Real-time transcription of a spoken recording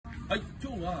はい、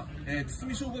今日は、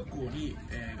堤小学校に、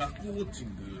学校ウォッチ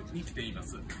ングに来ていま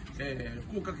す。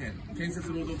福岡県建設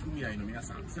労働組合の皆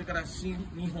さん、それから新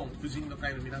日本婦人の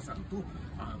会の皆さんと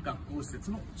学校施設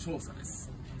の調査で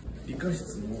す。理科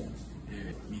室の、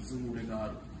水漏れがあ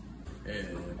る、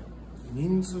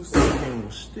人数制限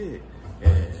をして、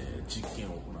実験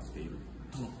を行っている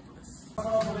とのことです。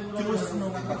教室の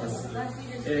中です。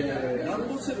ラン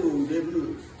ドセルを入れ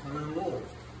る棚の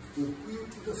奥行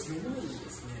きが狭いんで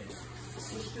すね。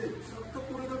そしてたった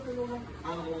これだけの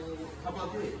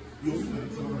幅で4人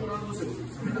分のランドセルを収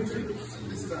めなくちゃいけません。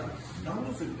ですがラン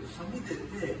ドセルではみ出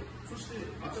て、そして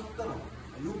当たったらよ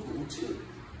く落ちる、こ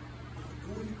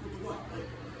ういうことが、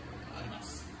ありま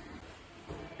す。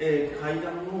階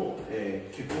段の、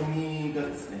けこみが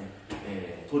ですね、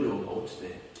塗料が落ち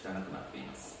て汚くなってい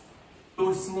ます。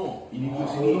教室の入り口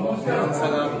に段差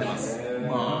が出ます。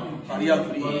バリア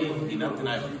フリーになって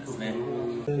ないわけですね。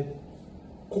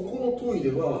ここのトイ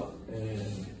レは、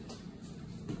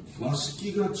和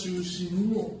式が中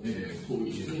心の、ト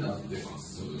イレになっていま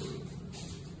す。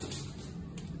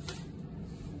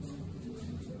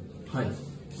は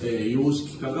い、洋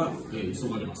式化が、急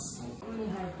がれます。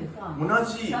同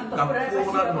じ学校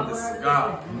なのです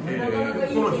が、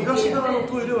この東側の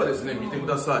トイレはですね、見てく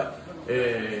ださい。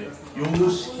洋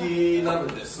式なん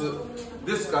です。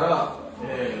ですから、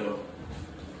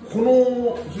こ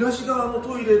の東側の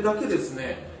トイレだけです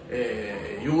ね、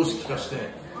洋式化して、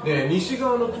で西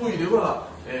側のトイレは、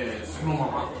そのま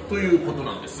まということ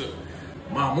なんです。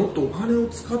もっとお金を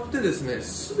使ってですね、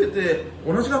全て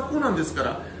同じ学校なんですか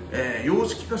ら、洋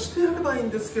式化してやればいいん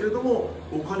ですけれども、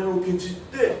お金をけちっ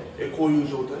て、こういう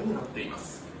状態になっていま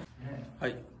す。は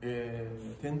い、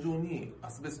天井にア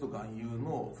スベスト含有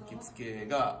の吹き付け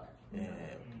が、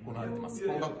行われています。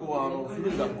この学校は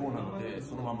古い学校なので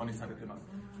そのままにされています。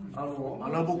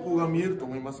穴ぼこが見えると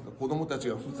思いますが、子どもたち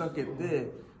がふざけ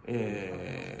て、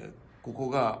ここ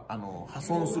が破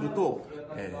損すると、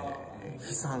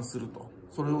飛散すると、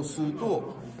それを吸う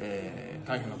と、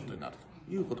大変なことになる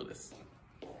ということです。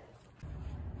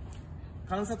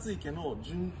観察池の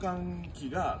循環器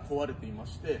が壊れていま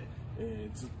して、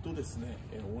ずっとですね、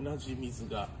同じ水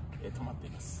が、溜まってい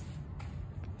ます。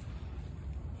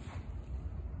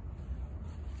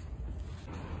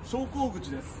昇降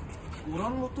口です。ご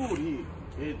覧の通り、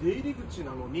出入り口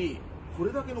なのにこ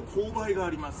れだけの勾配があ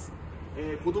ります。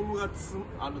子供がつ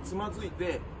まずい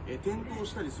て、転倒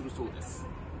したりするそうです。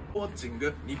ウォッチン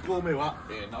グ2校目は、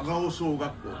長尾小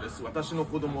学校です。私の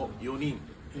子供4人、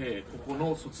ここ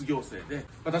の卒業生で、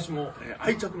私も、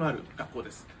愛着のある学校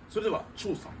です。それでは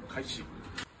調査開始。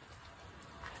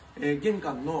玄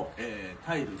関の、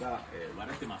タイルが、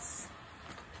割れてます。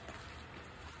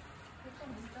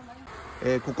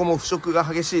ここも腐食が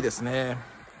激しいですね。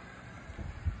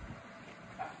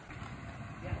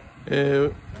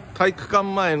体育館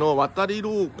前の渡り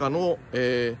廊下の、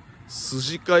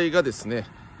筋交いがですね、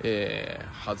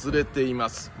外れていま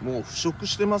す。もう腐食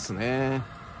してますね。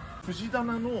藤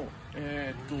棚の、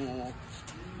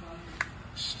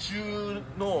支柱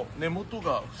の根元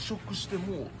が腐食して、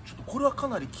もうちょっとこれはか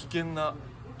なり危険な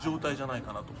状態じゃない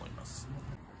かなと思います。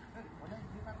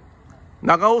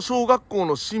長尾小学校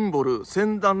のシンボル、セ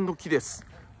ンダンの木です。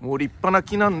もう立派な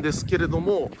木なんですけれど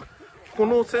も、こ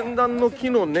のセンダンの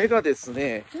木の根がです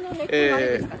ね、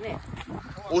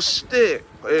押して、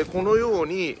このよう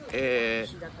に、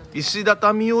石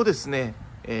畳をですね、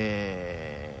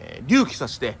隆起さ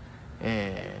せて、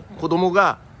子供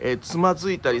が、つま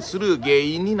ずいたりする原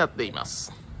因になっていま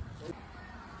す。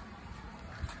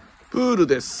プール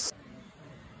です。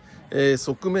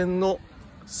側面の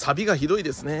錆がひどい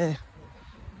ですね。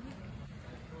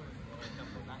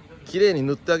綺麗に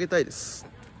塗ってあげたいです。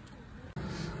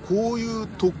こういう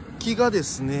突起がで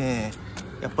すね、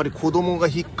やっぱり子供が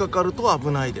引っかかると危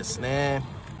ないですね。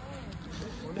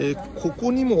こ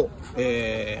こにも、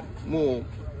もう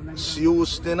使用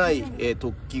してない、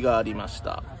突起がありまし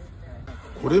た。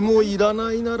これもいら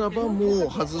ないならばも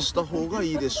う外した方が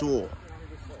いいでしょう。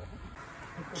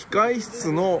機械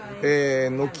室の、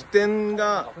軒天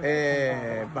が、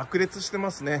爆裂して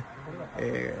ますね。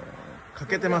欠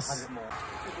けてます。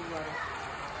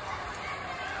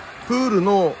プール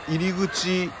の入り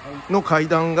口の階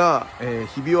段が、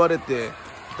ひび割れて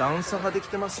段差ができ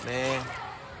てますね。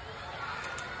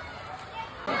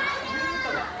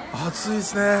暑いで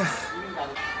すね。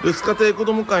留守家庭子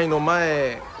ども会の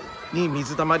前に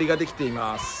水たまりができてい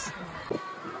ます。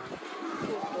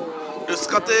留守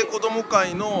家庭子ども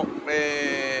会の、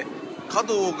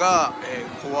角が、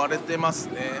壊れてます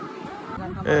ね。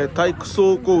体育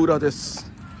倉庫裏で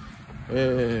す。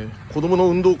子どもの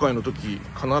運動会の時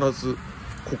必ず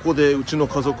ここでうちの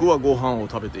家族はご飯を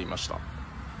食べていました。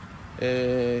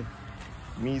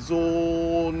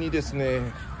溝にですね、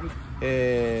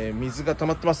水が溜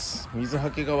まってます。水は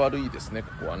けが悪いですね、こ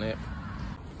こはね。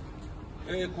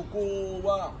ここ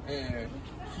は、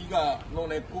木の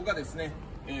根っこがですね、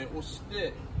押し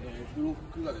て、ブロッ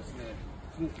クがですね、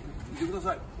見てくだ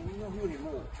さい。こんな風に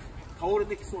もう倒れ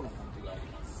てきそうな感じがあり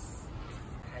ます。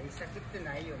対策って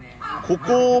ないよね。こ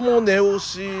こも根押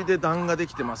しで段がで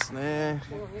きてますね。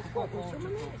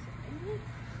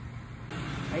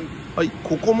はい、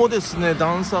ここもですね、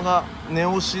根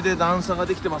押しで段差が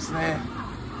できてますね。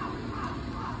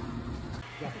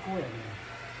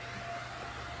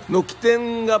軒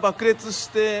天が爆裂し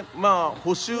て、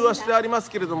補修はしてありま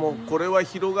すけれども、これは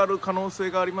広がる可能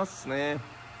性がありますね。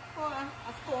あ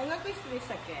そこ音楽室でし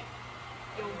たっけ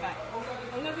？4階。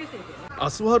音楽室ですよね。ア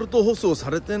スファルト舗装さ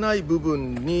れてない部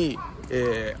分に、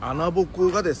穴ぼこ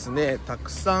がですね、たく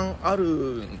さんある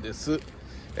んです。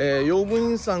用務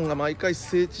員さんが毎回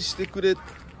整地してくれ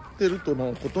てると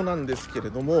のことなんですけれ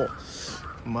ども、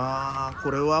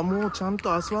これはもうちゃん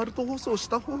とアスファルト舗装し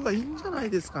た方がいいんじゃない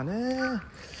ですかね。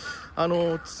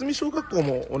堤小学校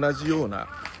も同じような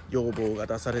要望が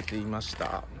出されていまし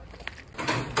た。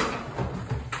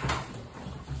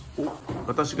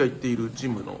私が行っているジ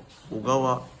ムの小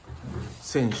川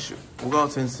先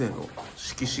生の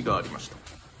色紙がありました。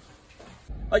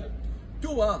はい、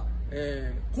今日は、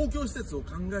公共施設を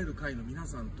考える会の皆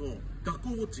さんと学校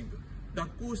ウォッチング、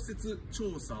学校施設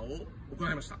調査を行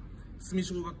いました。堤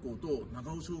小学校と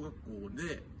長尾小学校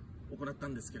で行った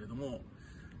んですけれども、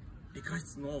理科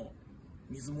室の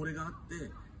水漏れがあっ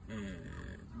て、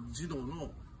児童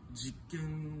の実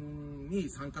験に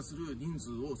参加する人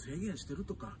数を制限してる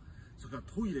とか、それから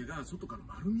トイレが外から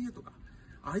丸見えとか、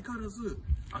相変わらず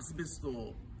アスベス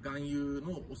ト含有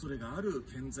の恐れがある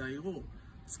建材を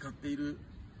使っている、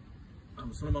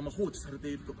そのまま放置されて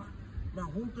いるとか、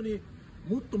本当に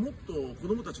もっともっと子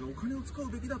どもたちのお金を使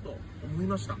うべきだと思い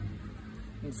ました。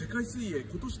世界水泳、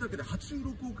今年だけで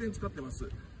86億円使ってます。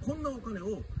こんなお金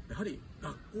をやはり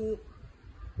学校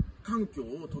環境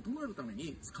を整えるため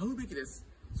に使うべきです。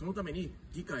そのために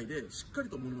議会でしっかり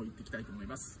とものを言っていきたいと思い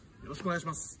ます。よろしくお願いし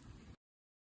ます。